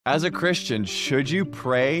As a Christian, should you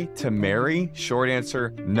pray to Mary? Short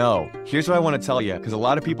answer, no. Here's what I want to tell you, because a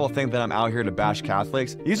lot of people think that I'm out here to bash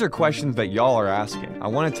Catholics. These are questions that y'all are asking. I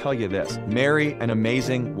want to tell you this. Mary, an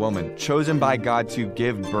amazing woman, chosen by God to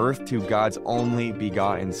give birth to God's only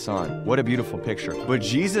begotten Son. What a beautiful picture. But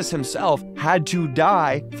Jesus himself had to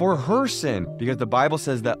die for her sin, because the Bible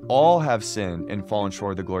says that all have sinned and fallen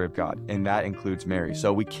short of the glory of God, and that includes Mary.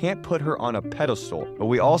 So we can't put her on a pedestal, but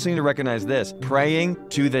we also need to recognize this. Praying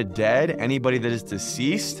to the dead, anybody that is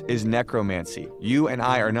deceased, is necromancy. You and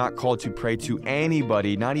I are not called to pray to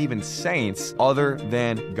anybody, not even saints, other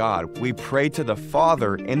than God. We pray to the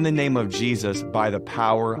Father in the name of Jesus by the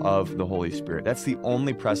power of the Holy Spirit. That's the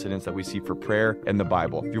only precedence that we see for prayer in the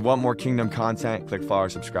Bible. If you want more kingdom content, click follow or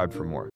subscribe for more.